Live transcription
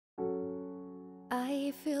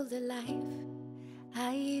I feel the life,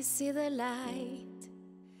 I see the light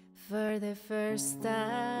for the first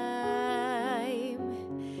time.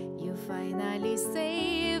 You finally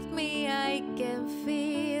saved me, I can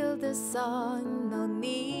feel the sun, no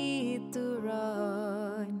need to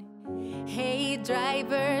run. Hey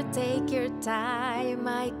driver, take your time,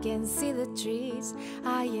 I can see the trees,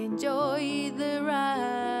 I enjoy the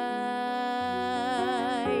ride.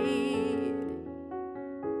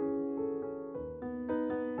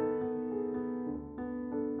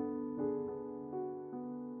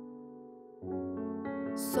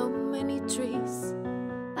 So many trees,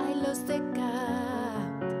 I lost the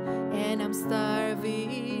count, and I'm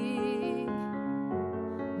starving.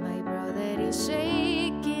 My brother is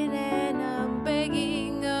shaking and I'm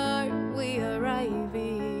begging, are we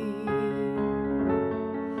arriving?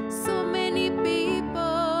 So many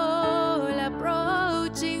people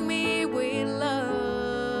approaching me with love,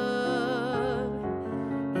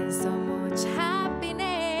 and so much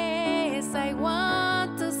happiness, I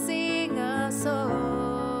want to sing a song.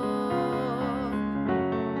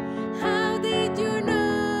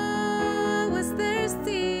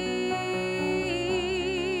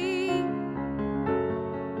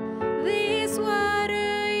 This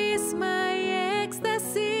water is my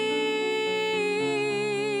ecstasy.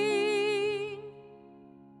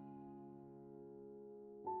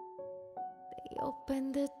 They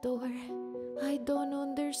open the door, I don't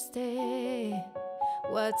understand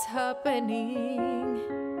what's happening.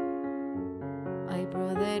 My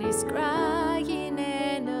brother is crying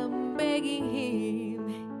and I'm begging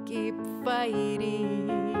him, keep fighting.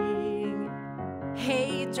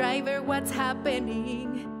 Hey driver, what's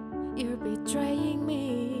happening? You're betraying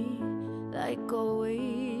me like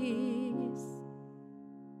always.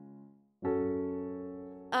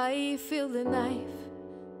 I feel the knife,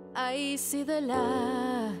 I see the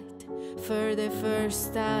light for the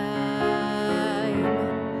first time.